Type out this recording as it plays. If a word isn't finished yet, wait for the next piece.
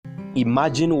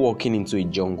Imagine walking into a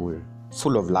jungle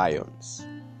full of lions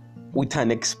with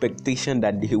an expectation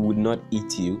that they would not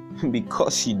eat you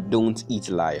because you don't eat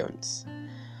lions.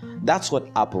 That's what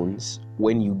happens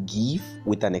when you give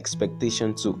with an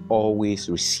expectation to always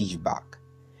receive back.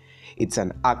 It's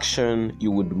an action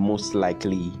you would most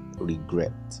likely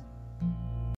regret.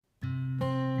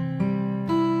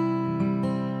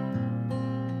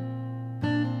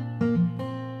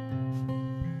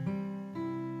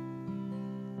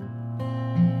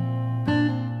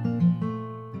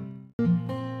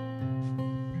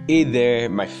 Hey there,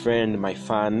 my friend, my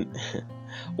fan.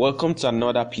 Welcome to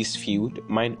another peace-filled,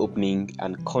 mind-opening,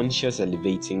 and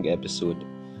conscious-elevating episode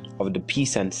of the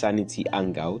Peace and Sanity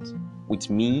hangout with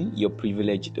me, your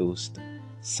privileged host,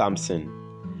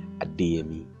 Samson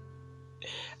Adeyemi.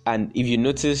 And if you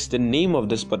notice, the name of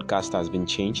this podcast has been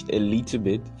changed a little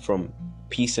bit from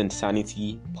Peace and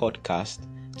Sanity podcast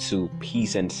to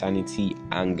Peace and Sanity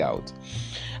hangout.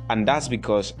 And that's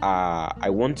because I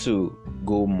want to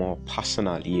go more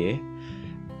personal here.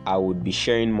 I would be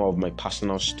sharing more of my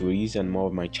personal stories and more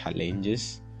of my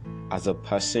challenges as a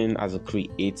person, as a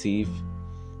creative,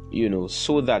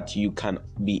 so that you can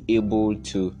be able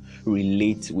to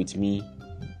relate with me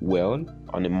well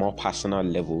on a more personal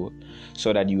level,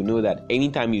 so that you know that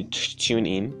anytime you tune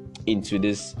into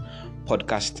this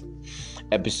podcast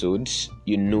episodes,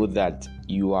 you know that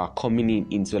you are coming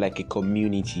into like a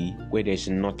community where there's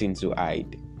nothing to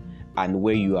hide and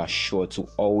where you are sure to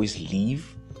always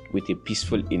live with a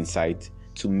peaceful insight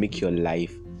to make your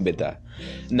life better.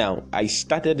 Now, I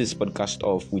started this podcast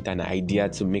off with an idea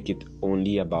to make it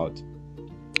only about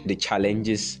the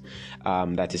challenges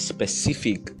that is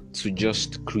specific to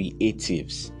just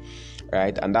creatives,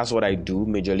 right? And that's what I do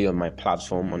majorly on my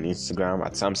platform on Instagram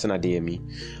at Samson Adeyemi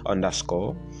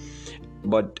 _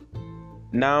 But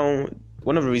now,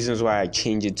 one of the reasons why I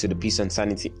changed it to the Peace and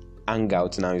Sanity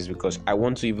hangout now is because I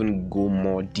want to even go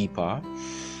more deeper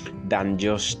than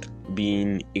just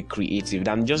being a creative,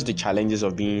 than just the challenges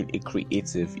of being a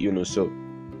creative, So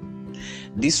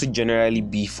this would generally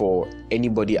be for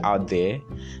anybody out there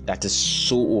that is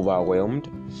so overwhelmed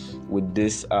with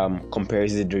this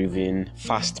comparison-driven,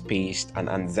 fast-paced, and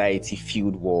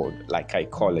anxiety-filled world, like I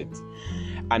call it.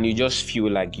 And you just feel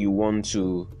like you want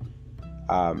to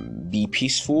be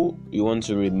peaceful, you want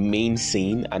to remain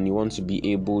sane, and you want to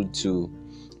be able to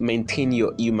maintain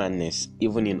your humanness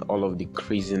even in all of the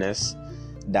craziness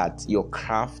that your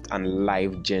craft and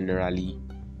life generally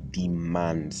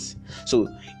demands. So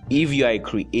if you are a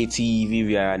creative, if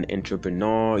you are an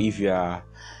entrepreneur, if you are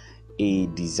a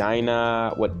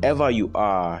designer, whatever you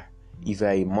are, if you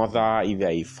are a mother, if you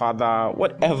are a father,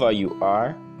 whatever you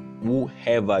are,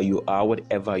 whoever you are,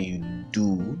 whatever you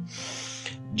do,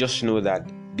 just know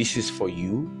that this is for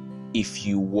you if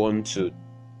you want to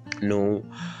know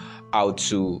how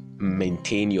to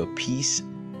maintain your peace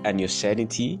and your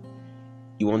sanity.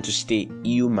 You want to stay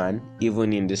human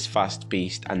even in this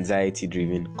fast-paced,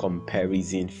 anxiety-driven,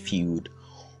 comparison-filled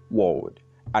world.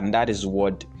 And that is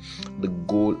what the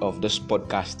goal of this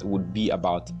podcast would be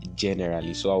about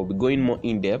generally. So I'll be going more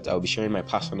in depth. I'll be sharing my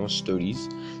personal stories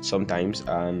sometimes,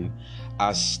 and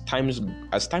as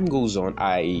time goes on,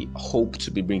 I hope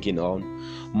to be bringing on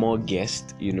more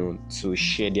guests, to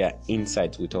share their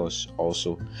insights with us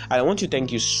also. And I want to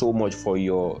thank you so much for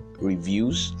your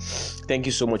reviews. Thank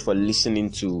you so much for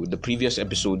listening to the previous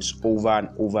episodes over and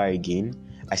over again.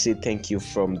 I say thank you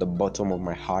from the bottom of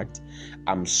my heart.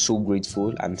 I'm so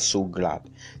grateful and so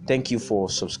glad. Thank you for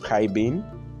subscribing.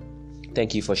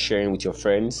 Thank you for sharing with your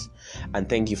friends. And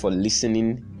thank you for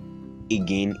listening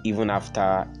again, even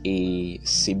after a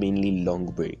seemingly long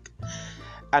break.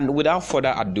 And without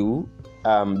further ado,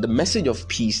 the message of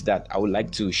peace that I would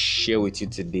like to share with you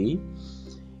today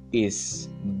is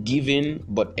giving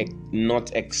but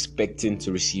not expecting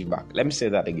to receive back. Let me say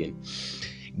that again.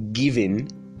 Giving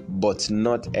but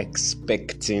not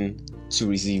expecting to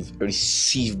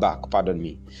receive back. Pardon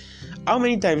me. How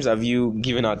many times have you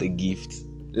given out a gift?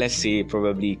 Let's say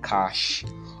probably cash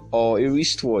or a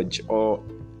wristwatch or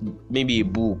maybe a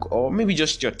book or maybe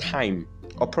just your time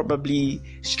or probably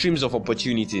streams of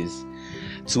opportunities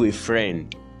to a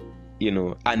friend,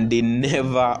 and they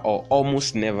never or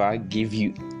almost never give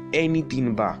you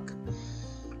anything back.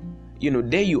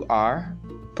 There you are,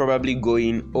 probably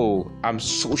going, oh, I'm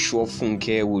so sure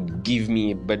Funke would give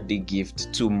me a birthday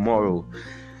gift tomorrow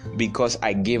because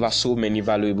I gave her so many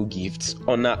valuable gifts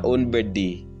on her own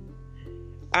birthday.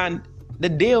 And the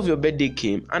day of your birthday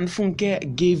came and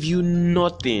Funke gave you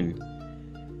nothing.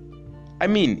 I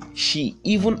mean, she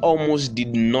even almost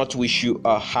did not wish you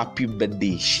a happy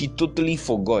birthday. She totally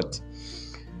forgot.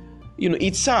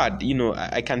 It's sad.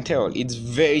 I can tell it's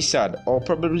very sad. Or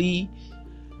probably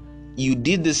you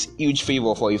did this huge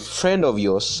favor for a friend of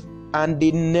yours and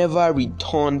they never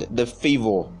returned the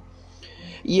favor.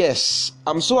 Yes,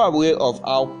 I'm so aware of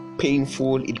how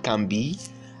painful it can be.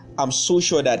 I'm so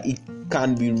sure that it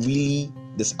can be really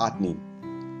disheartening.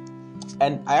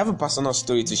 And I have a personal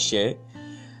story to share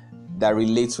that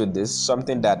relates with this,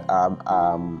 something that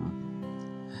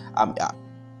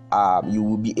you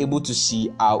will be able to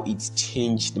see how it's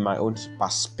changed my own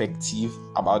perspective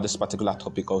about this particular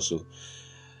topic also.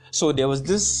 So there was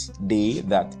this day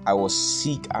that I was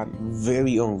sick and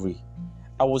very hungry.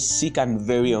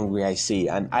 I say,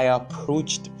 and I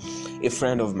approached a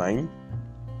friend of mine,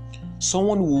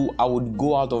 someone who I would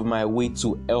go out of my way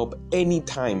to help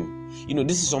anytime.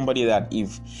 This is somebody that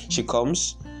if she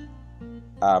comes,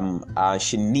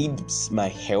 she needs my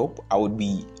help, I would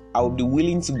be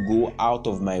willing to go out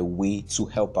of my way to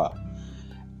help her.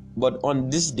 But on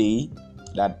this day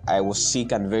that I was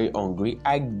sick and very hungry,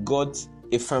 I got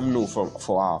a firm no from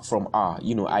her.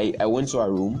 I went to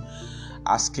her room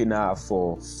asking her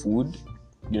for food,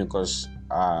 because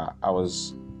I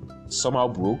was somehow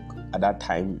broke at that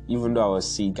time. Even though I was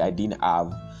sick, I didn't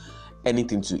have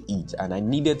anything to eat and I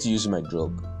needed to use my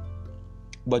drug.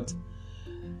 But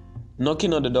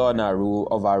knocking on the door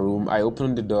of our room, I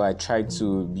opened the door. I tried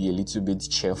to be a little bit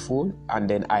cheerful, and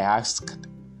then I asked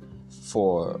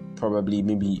for probably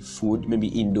maybe food,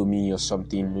 maybe Indomie or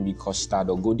something, maybe custard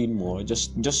or golden more,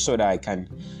 just so that I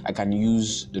can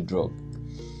use the drug.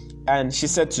 And she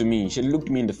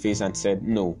looked me in the face and said,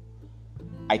 "No,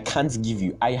 I can't give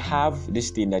you. I have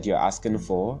this thing that you're asking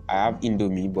for. I have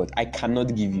Indomie, but I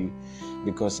cannot give you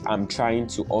because I'm trying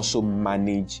to also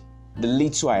manage the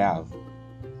little I have.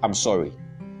 I'm sorry."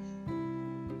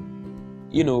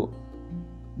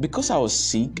 Because I was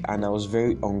sick and I was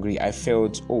very hungry, I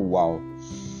felt, oh wow,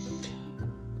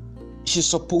 she's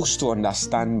supposed to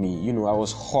understand me. I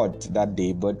was hot that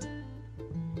day, but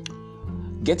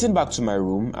getting back to my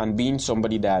room and being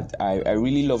somebody that I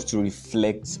really love to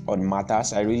reflect on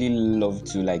matters. I really love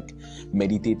to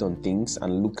meditate on things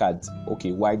and look at,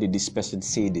 okay, why did this person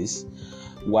say this?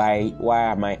 Why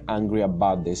am I angry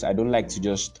about this? I don't like to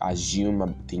just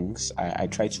assume things. I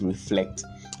try to reflect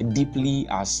deeply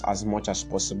as much as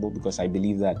possible because I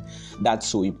believe that that's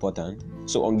so important.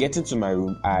 So on getting to my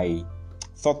room, I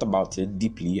thought about it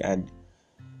deeply and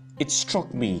it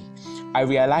struck me. I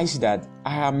realized that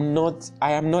I am not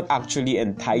actually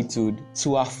entitled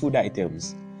to her food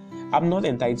items. I'm not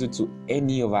entitled to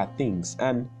any of her things.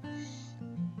 And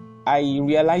I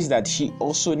realized that she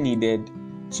also needed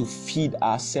to feed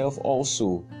herself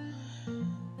also.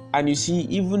 And you see,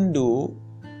 even though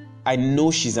I know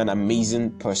she's an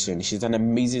amazing person, she's an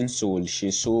amazing soul,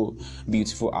 she's so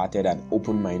beautiful-hearted and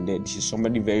open-minded, she's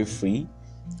somebody very free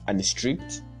and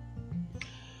strict,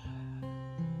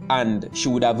 and she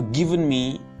would have given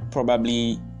me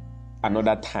probably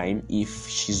another time if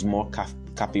she's more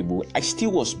capable. I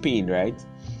still was pained, right?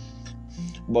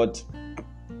 But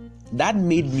that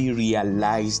made me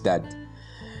realize that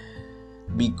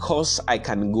because I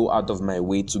can go out of my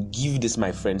way to give this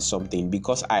my friend something,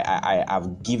 because I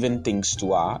have given things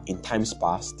to her in times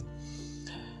past,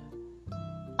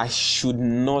 I should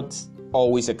not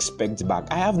always expect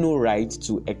back. I have no right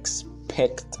to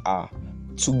expect her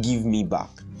to give me back.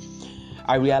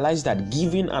 I realized that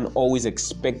giving and always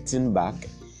expecting back,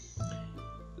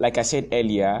 like I said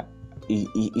earlier,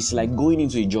 it's like going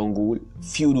into a jungle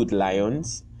filled with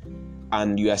lions,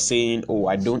 and you are saying, "Oh,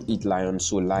 I don't eat lions,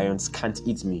 so lions can't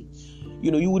eat me."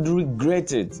 You would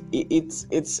regret it.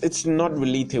 It's not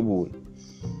relatable.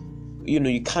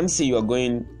 You can't say you are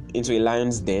going into a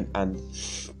lion's den and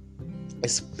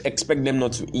expect them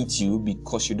not to eat you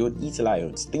because you don't eat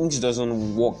lions. Things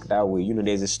doesn't work that way.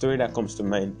 There's a story that comes to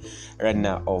mind right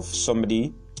now of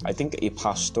somebody, I think a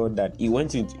pastor, that he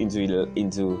went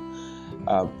into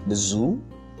the zoo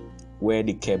where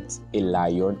they kept a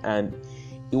lion, and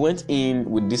he went in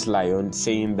with this lion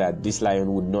saying that this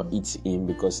lion would not eat him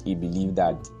because he believed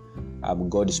that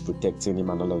God is protecting him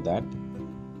and all of that.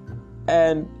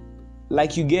 And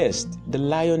like you guessed, the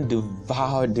lion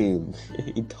devoured him.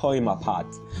 It tore him apart.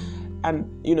 And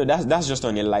that's just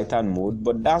on a lighter mode,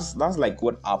 but that's like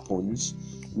what happens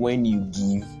when you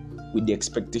give with the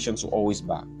expectation to always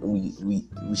back. We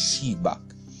receive back.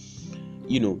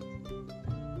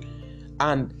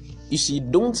 And you see,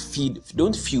 don't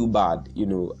feel bad,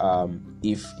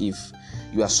 if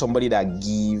you are somebody that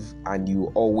give and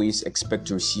you always expect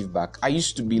to receive back. I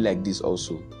used to be like this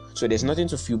also. So there's nothing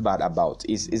to feel bad about.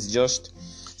 It's just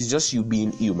you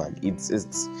being human.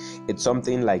 It's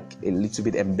something like a little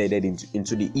bit embedded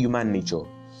into the human nature.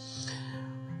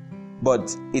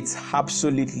 But it's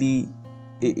absolutely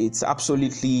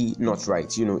not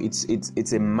right. It's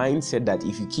a mindset that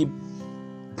if you keep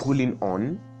pulling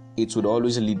on, it would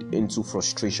always lead into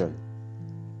frustration.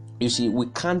 You see, we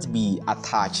can't be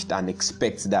attached and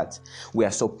expect that we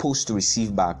are supposed to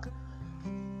receive back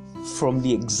from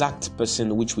the exact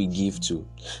person which we give to.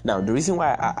 Now, the reason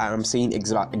why I'm saying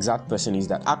exact person is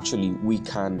that actually we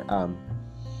can,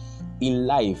 in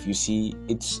life, you see,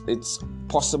 it's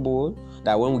possible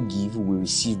that when we give, we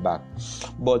receive back.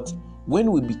 But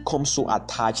when we become so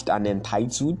attached and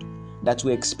entitled that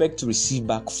we expect to receive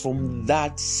back from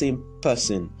that same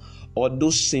person or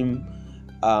those same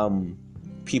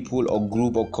people or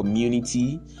group or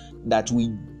community that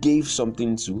we gave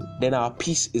something to, then our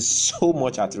peace is so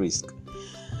much at risk.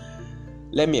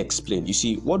 Let me explain. You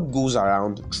see, what goes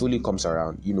around truly comes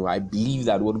around. I believe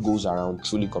that what goes around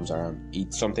truly comes around.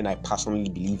 It's something I personally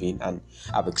believe in, and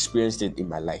I've experienced it in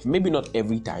my life. Maybe not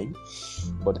every time,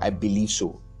 but I believe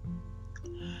so.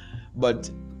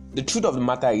 But the truth of the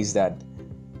matter is that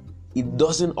it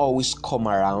doesn't always come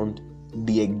around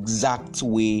the exact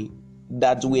way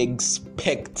that we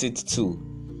expect it to,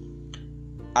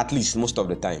 at least most of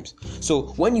the times. So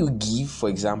when you give, for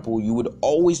example, you would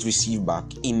always receive back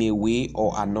in a way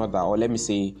or another, or let me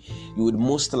say, you would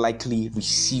most likely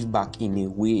receive back in a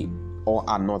way or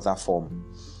another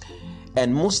form.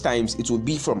 And most times it will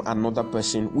be from another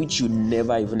person which you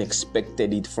never even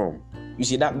expected it from. You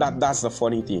see, that's the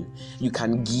funny thing. You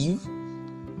can give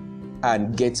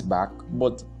and get back,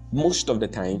 but most of the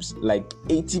times, like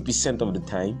 80% of the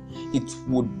time, it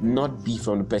would not be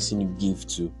from the person you give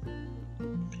to.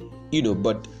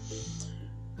 But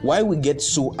why we get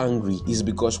so angry is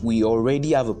because we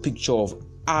already have a picture of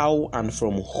how and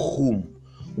from whom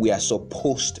we are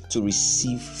supposed to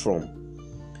receive from.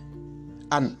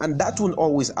 And that won't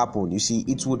always happen. You see,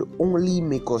 it would only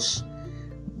make us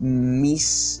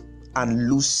miss and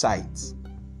lose sight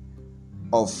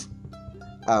of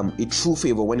a true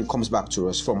favor when it comes back to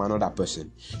us from another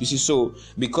person. You see, so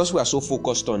because we are so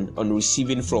focused on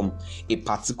receiving from a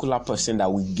particular person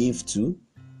that we gave to,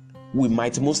 we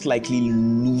might most likely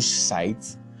lose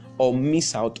sight or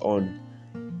miss out on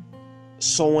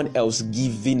someone else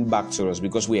giving back to us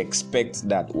because we expect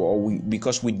that, or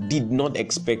because we did not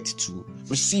expect to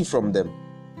receive from them.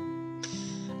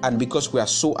 And because we are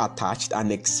so attached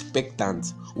and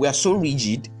expectant, we are so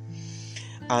rigid,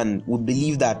 and we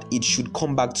believe that it should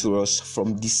come back to us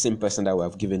from this same person that we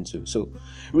have given to. So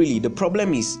really, the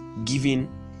problem is giving,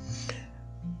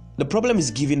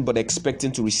 but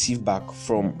expecting to receive back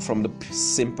from the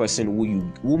same person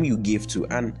whom you gave to,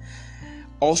 and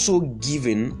also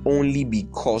giving only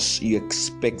because you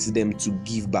expect them to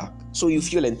give back. So you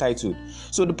feel entitled.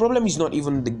 So the problem is not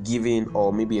even the giving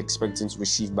or maybe expecting to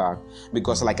receive back,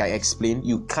 because like I explained,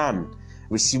 you can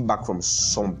receive back from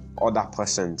some other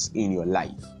persons in your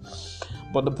life.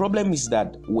 But the problem is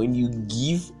that when you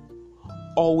give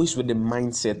always with the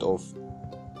mindset of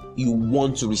you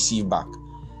want to receive back,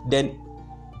 then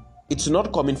it's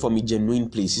not coming from a genuine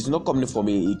place. It's not coming from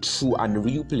a true and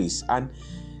real place. And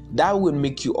that will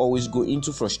make you always go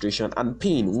into frustration and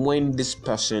pain when this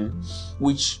person,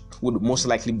 which would most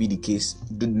likely be the case,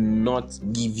 do not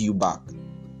give you back.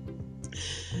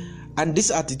 And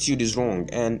this attitude is wrong,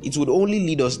 and it would only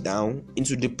lead us down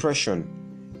into depression.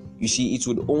 You see, it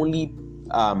would only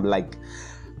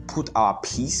put our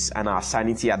peace and our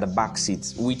sanity at the back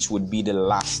seat, which would be the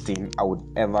last thing I would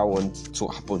ever want to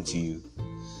happen to you.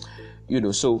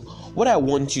 So what I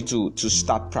want you to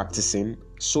start practicing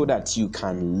so that you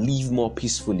can live more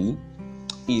peacefully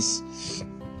is,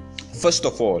 first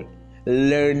of all,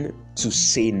 learn to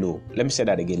say no. Let me say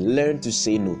that again. Learn to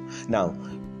say no. Now,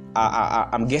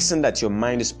 I'm guessing that your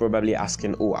mind is probably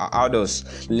asking, how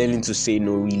does learning to say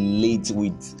no relate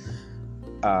with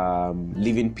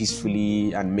living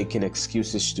peacefully and making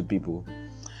excuses to people?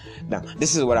 Now,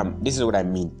 this is what I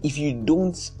mean. If you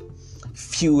don't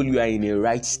feel you are in a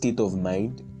right state of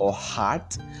mind or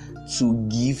heart to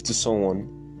give to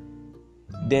someone,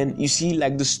 then you see,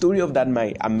 like the story of that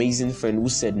my amazing friend who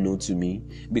said no to me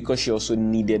because she also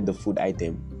needed the food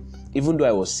item, even though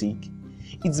I was sick.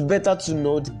 It's better to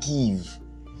not give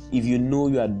if you know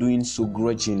you are doing so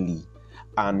grudgingly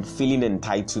and feeling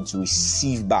entitled to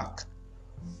receive back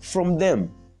from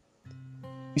them.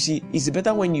 You see, it's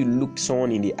better when you look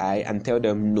someone in the eye and tell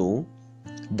them no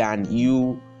than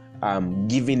you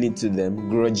giving it to them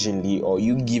grudgingly, or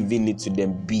you giving it to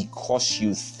them because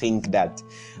you think that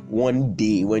one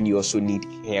day when you also need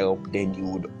help, then you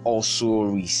would also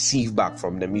receive back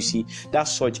from them. You see,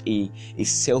 that's such a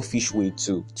selfish way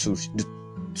to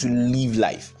live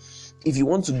life. If you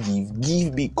want to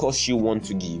give because you want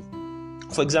to give.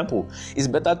 For example, it's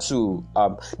better to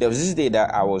there was this day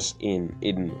that I was in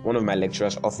one of my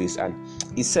lecturer's office, and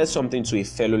he said something to a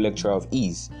fellow lecturer of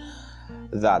his,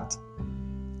 that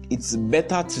it's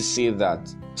better to say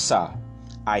that, sir,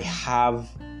 I have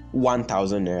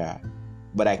 1,000 naira,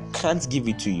 but I can't give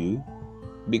it to you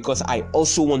because I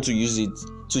also want to use it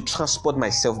to transport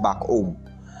myself back home.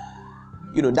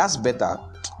 That's better,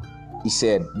 he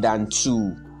said, than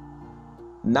to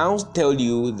now tell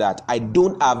you that I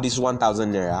don't have this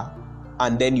 1,000 naira,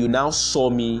 and then you now saw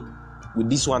me with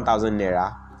this 1,000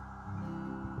 naira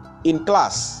in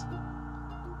class.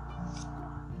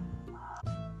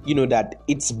 That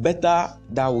it's better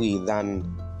that way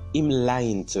than him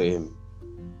lying to him.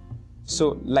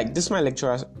 So, like this, my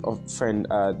lecturer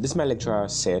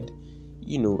said,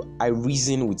 I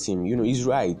reason with him. He's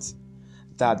right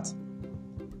that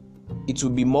it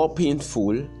would be more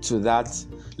painful to that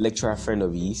lecturer friend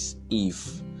of his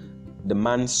if the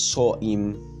man saw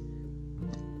him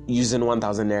using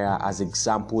 1,000 naira as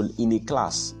example in a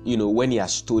class, when he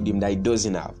has told him that he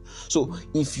doesn't have. So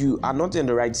if you are not in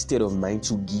the right state of mind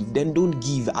to give, then don't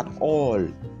give at all.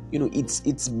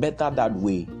 It's better that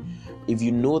way. If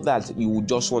you know that you would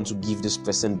just want to give this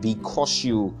person because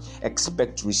you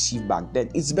expect to receive back, then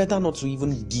it's better not to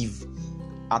even give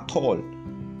at all.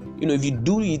 If you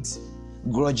do it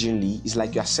grudgingly, it's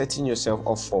like you're setting yourself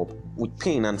up for with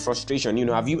pain and frustration.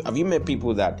 Have you met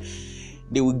people that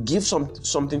they will give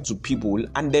something to people,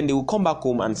 and then they will come back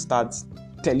home and start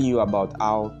telling you about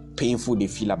how painful they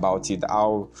feel about it,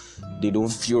 how they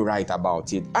don't feel right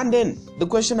about it. And then the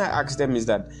question I ask them is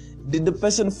that, did the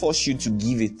person force you to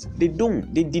give it? They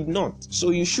did not.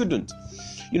 So you shouldn't.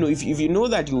 If you know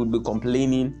that you would be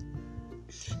complaining,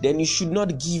 then you should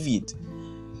not give it.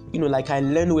 Like I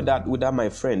learned with that my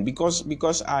friend,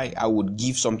 because I would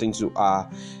give something to her.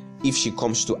 If she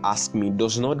comes to ask me,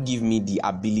 does not give me the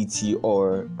ability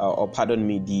or pardon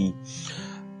me, the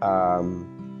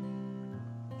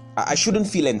I shouldn't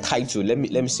feel entitled, let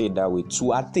me say it that way,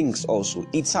 to her things also.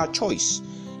 It's her choice.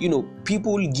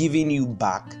 People giving you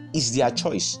back is their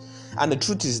choice. And the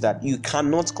truth is that you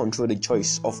cannot control the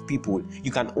choice of people.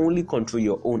 You can only control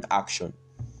your own action.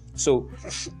 So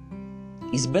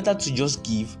it's better to just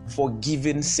give for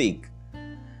giving's sake.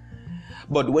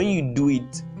 But when you do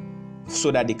it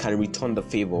so that they can return the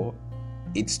favor,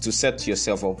 it's to set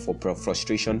yourself up for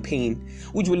frustration, pain,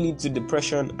 which will lead to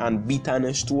depression and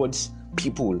bitterness towards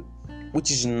people,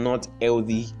 which is not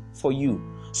healthy for you.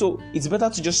 So it's better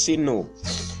to just say no.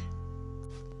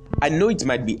 I know it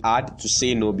might be hard to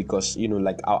say no because,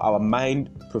 like our mind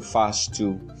prefers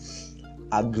to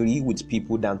agree with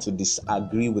people than to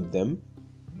disagree with them.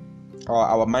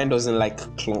 Our mind doesn't like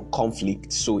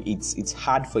conflict, so it's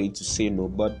hard for you to say no.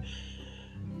 But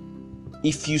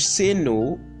if you say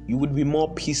no, you would be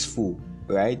more peaceful,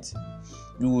 right?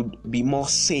 You would be more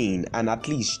sane, and at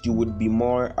least you would be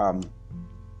more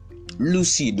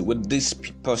lucid with this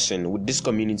person, with this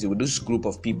community, with this group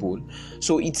of people.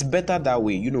 So it's better that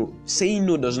way. Saying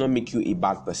no does not make you a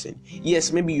bad person.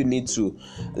 Yes, maybe you need to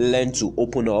learn to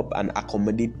open up and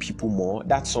accommodate people more.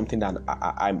 That's something that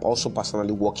I'm also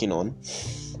personally working on.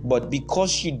 But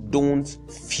because you don't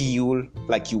feel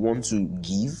like you want to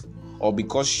give, or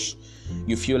because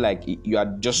you feel like you are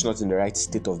just not in the right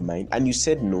state of mind and you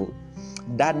said no,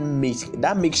 that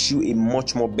makes you a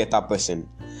much more better person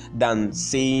than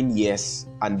saying yes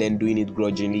and then doing it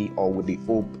grudgingly or with the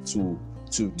hope to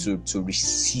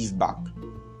receive back.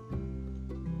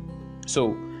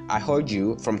 So I heard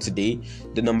you from today.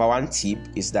 The number one tip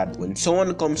is that when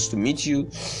someone comes to meet you,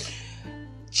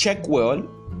 check well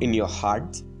in your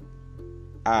heart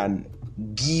and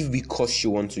give because you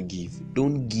want to give.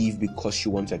 Don't give because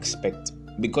you want to expect,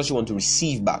 because you want to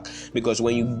receive back. Because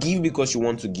when you give because you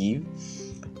want to give,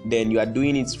 then you are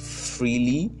doing it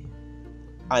freely,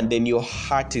 and then your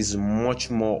heart is much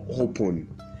more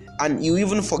open, and you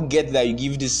even forget that you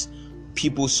give these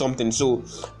people something. So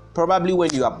probably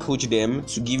when you approach them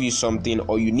to give you something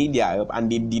or you need their help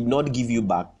and they did not give you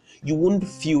back, you won't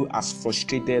feel as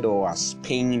frustrated or as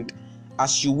pained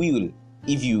as you will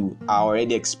if you are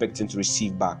already expecting to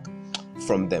receive back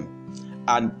from them.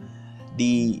 And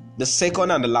the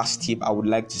second and the last tip I would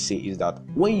like to say is that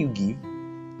when you give,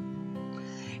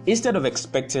 instead of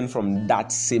expecting from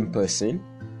that same person,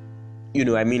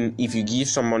 if you give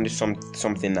someone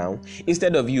something now,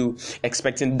 instead of you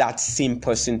expecting that same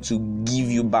person to give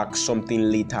you back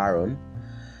something later on,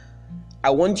 I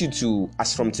want you to,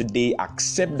 as from today,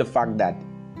 accept the fact that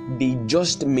they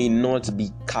just may not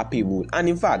be capable, and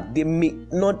in fact they may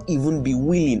not even be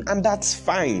willing, and that's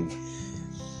fine.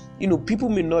 People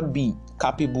may not be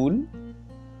capable,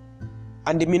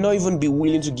 and they may not even be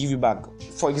willing to give you back.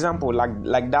 For example,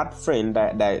 like that friend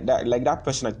like that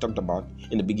person I talked about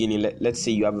in the beginning. Let's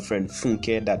say you have a friend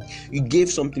Funke that you gave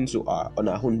something to her on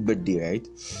her own birthday, right?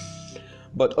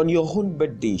 But on your own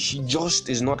birthday, she just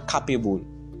is not capable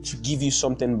to give you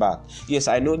something back. Yes,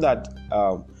 I know that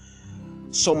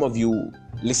some of you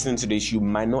listening to this, you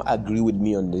might not agree with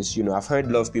me on this. I've heard a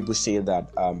lot of people say that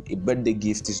a birthday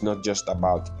gift is not just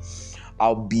about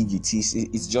how big it is,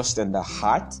 it's just in the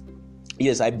heart.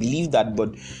 Yes, I believe that,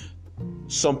 but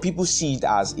some people see it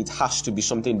as it has to be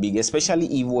something big, especially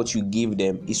if what you give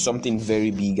them is something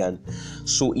very big and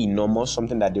so enormous,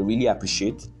 something that they really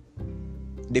appreciate.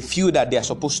 They feel that they are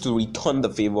supposed to return the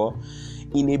favor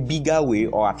in a bigger way,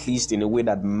 or at least in a way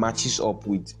that matches up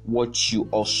with what you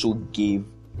also gave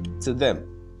to them.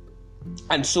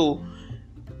 And so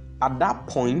at that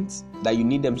point that you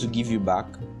need them to give you back,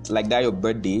 like that your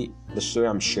birthday, the story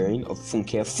I'm sharing of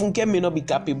Funke may not be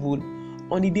capable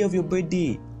on the day of your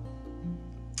birthday,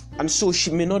 and so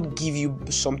she may not give you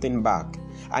something back,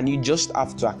 and you just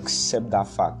have to accept that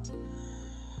fact.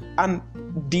 And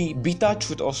the bitter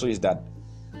truth also is that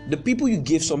the people you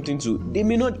gave something to, they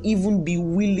may not even be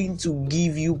willing to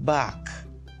give you back,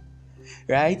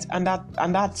 right? And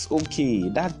that's okay.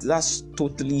 That's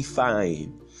totally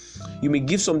fine. You may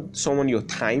give someone your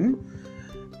time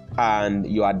and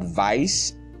your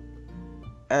advice,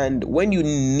 and when you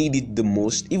need it the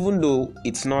most, even though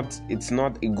it's not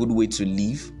a good way to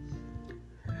live,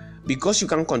 because you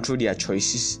can't control their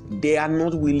choices, they are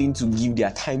not willing to give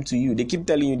their time to you. They keep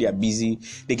telling you they are busy.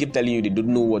 They keep telling you they don't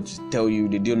know what to tell you.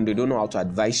 They don't know how to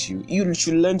advise you. You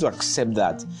should learn to accept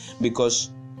that,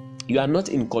 because you are not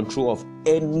in control of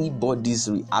anybody's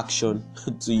reaction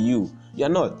to you. You are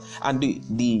not. And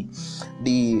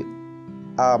the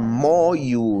more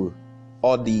you,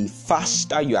 or the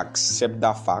faster you accept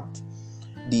that fact,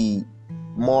 the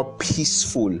more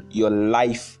peaceful your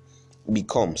life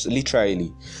becomes.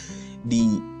 Literally,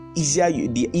 the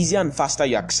easier and faster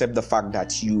you accept the fact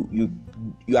that you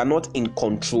are not in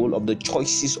control of the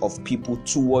choices of people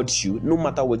towards you, no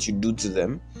matter what you do to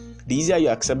them. The easier you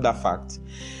accept that fact,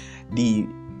 the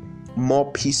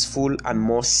more peaceful and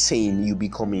more sane you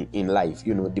become in life.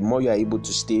 The more you are able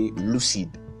to stay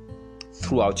lucid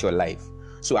throughout your life.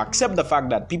 So accept the fact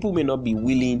that people may not be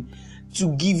willing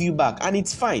to give you back, and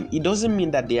it's fine. It doesn't mean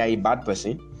that they are a bad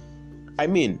person. I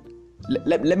mean,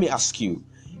 let me ask you,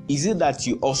 is it that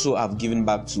you also have given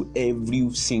back to every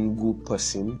single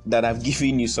person that have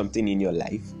given you something in your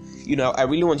life? I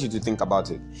really want you to think about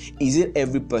it. Is it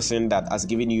every person that has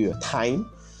given you your time,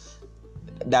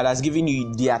 that has given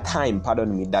you their time,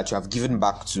 that you have given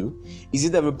back to? Is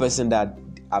it every person that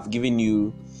have given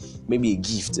you maybe a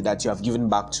gift that you have given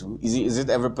back to? Is it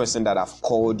every person that have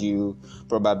called you,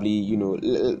 probably,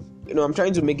 I'm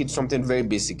trying to make it something very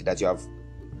basic, that you have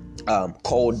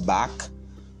called back.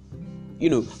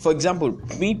 For example,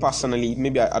 me personally,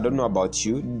 maybe I don't know about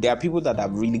you, there are people that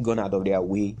have really gone out of their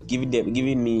way,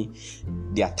 giving me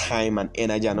their time and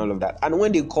energy and all of that. And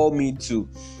when they call me to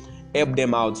help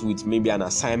them out with maybe an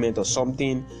assignment or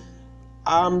something,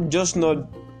 I'm just not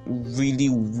really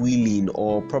willing,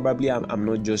 or probably I'm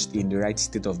not just in the right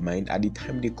state of mind at the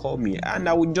time they call me, and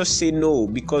I would just say no,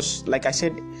 because like I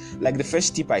said, like the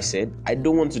first tip I said, I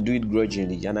don't want to do it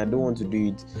grudgingly, and I don't want to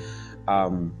do it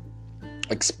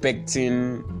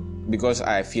expecting because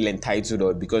I feel entitled,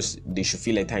 or because they should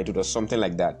feel entitled, or something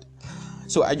like that.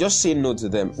 So I just say no to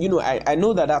them. I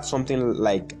know that that's something,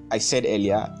 like I said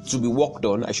earlier, to be worked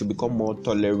on. I should become more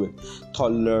tolerable,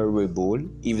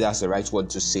 if that's the right word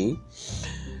to say.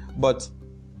 But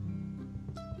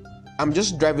I'm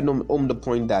just driving home the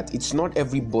point that it's not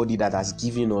everybody that has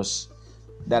given us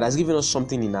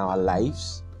something in our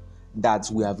lives that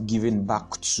we have given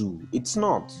back to. It's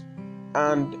not.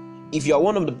 And if you're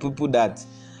one of the people that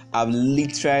have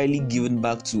literally given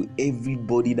back to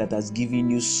everybody that has given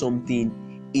you something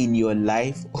in your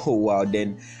life, oh wow,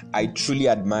 then I truly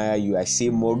admire you. I say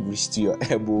more grease to your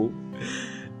elbow.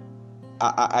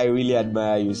 I really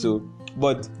admire you. So,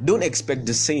 but don't expect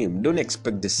the same.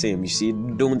 You see,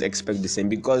 don't expect the same,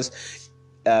 because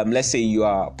let's say you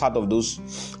are part of the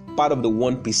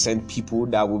 1% people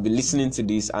that will be listening to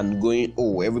this and going,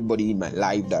 oh, everybody in my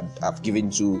life that I've given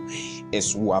to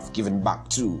is who I've given back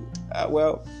to.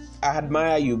 Well, I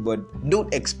admire you, but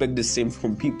don't expect the same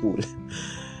from people.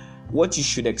 What you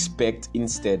should expect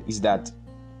instead is that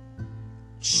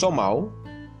somehow,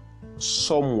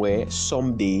 somewhere,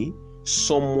 someday,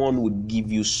 someone would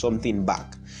give you something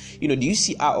back. Do you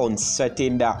see how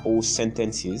uncertain that whole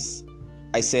sentence is?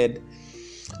 I said,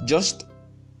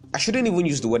 I shouldn't even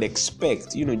use the word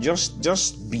expect.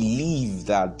 Just believe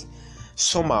that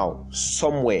somehow,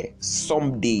 somewhere,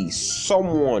 someday,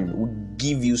 someone will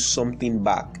give you something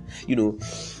back.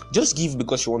 Just give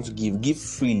because you want to give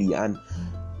freely. And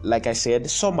like I said,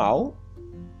 somehow,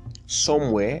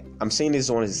 somewhere, I'm saying this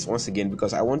once again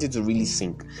because I want it to really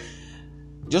sink.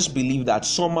 Just believe that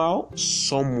somehow,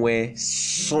 somewhere,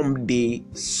 someday,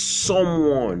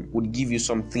 someone would give you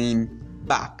something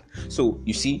back. So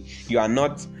you see, you are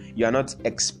not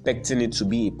expecting it to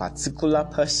be a particular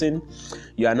person.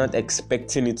 You are not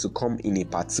expecting it to come in a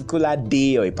particular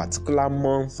day or a particular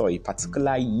month or a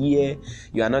particular year.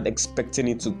 You are not expecting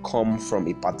it to come from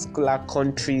a particular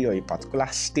country or a particular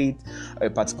state or a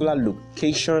particular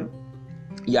location.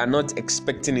 You are not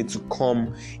expecting it to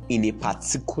come in a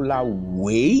particular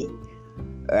way,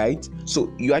 right?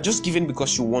 So you are just giving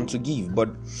because you want to give.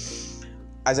 But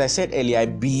as I said earlier, I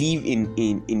believe in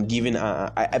giving.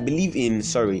 I believe in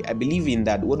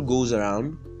that what goes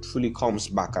around truly comes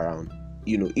back around.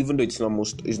 Even though it's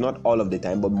not all of the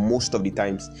time, but most of the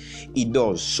times it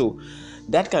does. So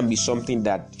that can be something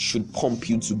that should pump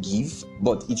you to give,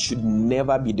 but it should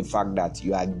never be the fact that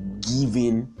you are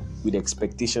giving with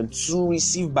expectation to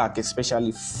receive back,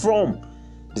 especially from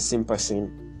the same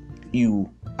person you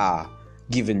are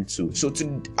given to. So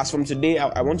as from today,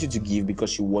 I want you to give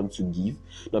because you want to give,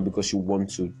 not because you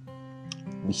want to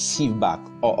receive back,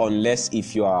 or unless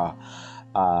if you are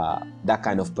that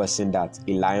kind of person that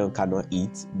a lion cannot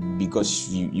eat,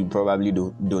 because you probably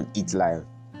don't eat lion,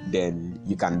 then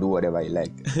you can do whatever you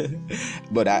like.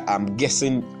 But I'm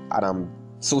guessing, and I'm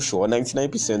so sure,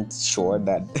 99% sure,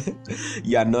 that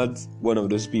you are not one of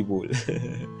those people.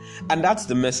 And that's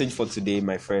the message for today,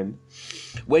 my friend.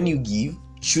 When you give,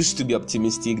 choose to be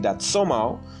optimistic that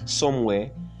somehow,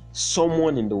 somewhere,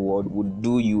 someone in the world would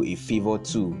do you a favor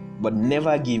too. But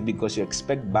never give because you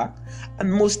expect back.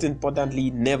 And most importantly,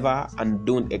 never and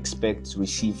don't expect to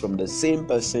receive from the same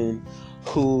person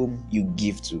whom you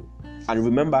give to. And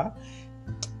remember,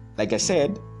 like I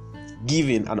said,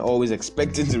 giving and always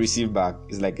expecting to receive back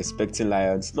is like expecting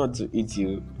lions not to eat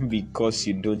you because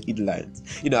you don't eat lions.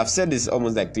 I've said this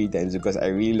almost like 3 times because I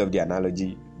really love the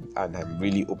analogy, and I'm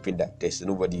really hoping that there's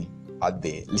nobody out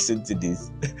there listen to this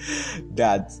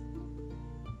that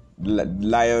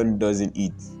lion doesn't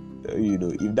eat.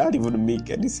 If that even make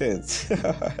any sense.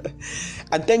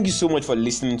 And thank you so much for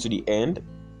listening to the end.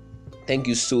 Thank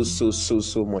you so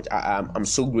much. I'm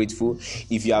so grateful.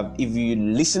 If you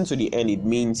listen to the end, it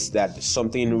means that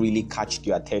something really catched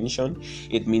your attention.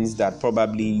 It means that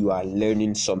probably you are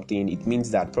learning something. It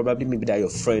means that probably maybe that your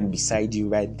friend beside you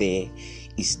right there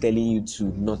is telling you to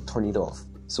not turn it off.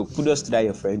 So kudos to that,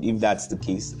 your friend, if that's the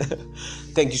case.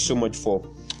 Thank you so much for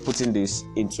putting this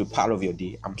into part of your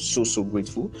day. I'm so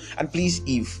grateful. And please,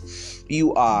 if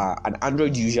you are an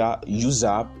Android user,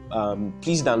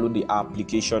 please download the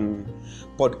application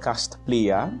Podcast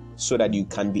Player so that you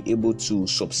can be able to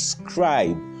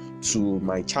subscribe to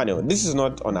my channel. This is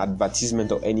not an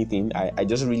advertisement or anything. I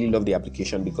just really love the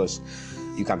application because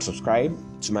you can subscribe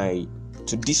to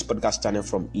this podcast channel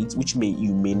from it, which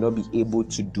you may not be able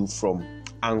to do from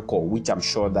Anchor, which I'm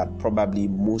sure that probably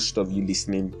most of you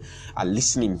listening are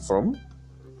listening from.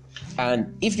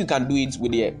 And if you can do it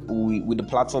with the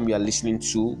platform you are listening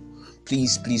to,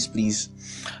 please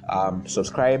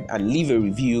subscribe and leave a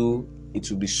review.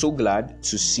 It will be so glad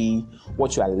to see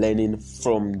what you are learning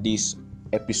from these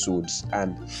episodes.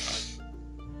 And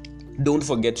don't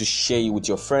forget to share it with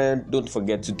your friend. Don't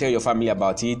forget to tell your family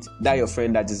about it. That your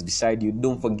friend that is beside you,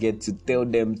 don't forget to tell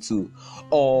them to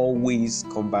always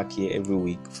come back here every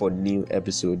week for new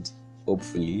episodes,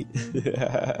 hopefully.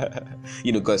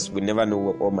 Because we never know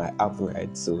what might happen,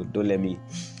 right? So don't let me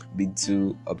be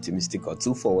too optimistic or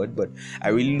too forward. But I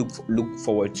really look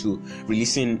forward to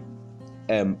releasing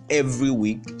every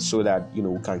week so that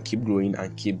we can keep growing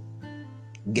and keep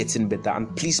getting better.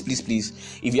 And please,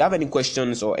 if you have any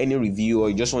questions or any review, or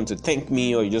you just want to thank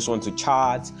me, or you just want to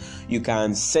chat, you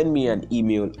can send me an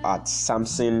email at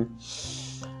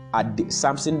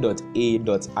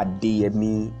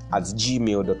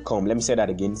samson.a.adeyemi@gmail.com. Let me say that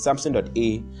again,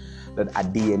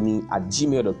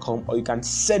 samson.a.adeyemi@gmail.com, or you can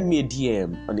send me a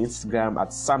DM on Instagram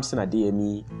at Samson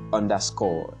Adeyemi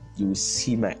 _ You will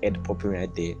see my head popping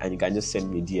right there, and you can just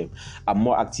send me a DM. I'm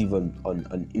more active on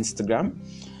Instagram.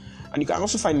 And you can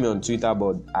also find me on Twitter,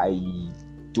 but I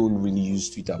don't really use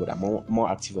Twitter, but I'm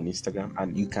more active on Instagram.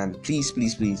 And you can please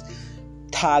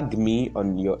tag me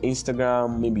on your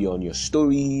Instagram, maybe on your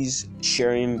stories,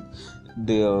 sharing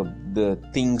the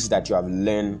things that you have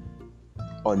learned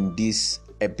on this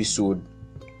episode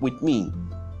with me.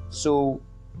 So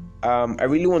I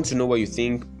really want to know what you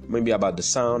think. maybe about the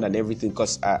sound and everything,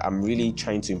 because I'm really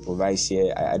trying to improvise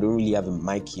here. I don't really have a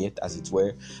mic yet, as it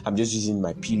were. I'm just using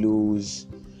my pillows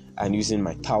and using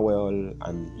my towel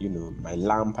and my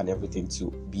lamp and everything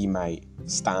to be my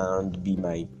stand, be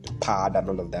my pad and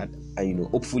all of that. And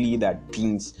hopefully that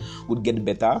things would get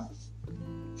better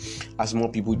as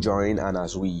more people join and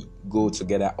as we go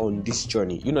together on this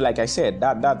journey. Like I said,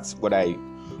 that's what I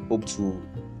hope to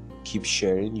keep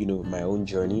sharing, my own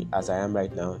journey as I am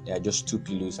right now. There are just 2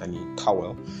 pillows and a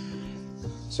towel,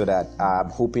 so that I'm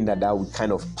hoping that would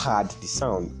kind of pad the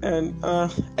sound. And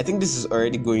I think this is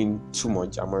already going too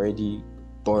much. I'm already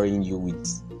boring you with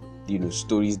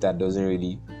stories that doesn't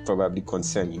really probably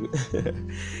concern you.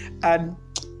 And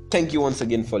thank you once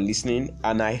again for listening,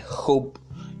 and I hope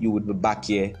you would be back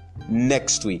here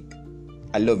next week.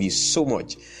 I love you so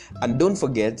much. And don't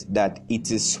forget that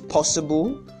it is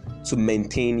possible to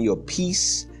maintain your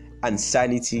peace and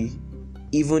sanity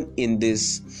even in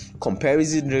this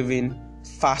comparison-driven,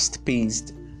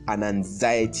 fast-paced, and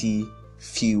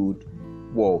anxiety-filled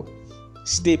world.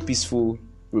 Stay peaceful,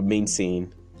 remain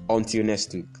sane. Until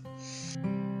next week.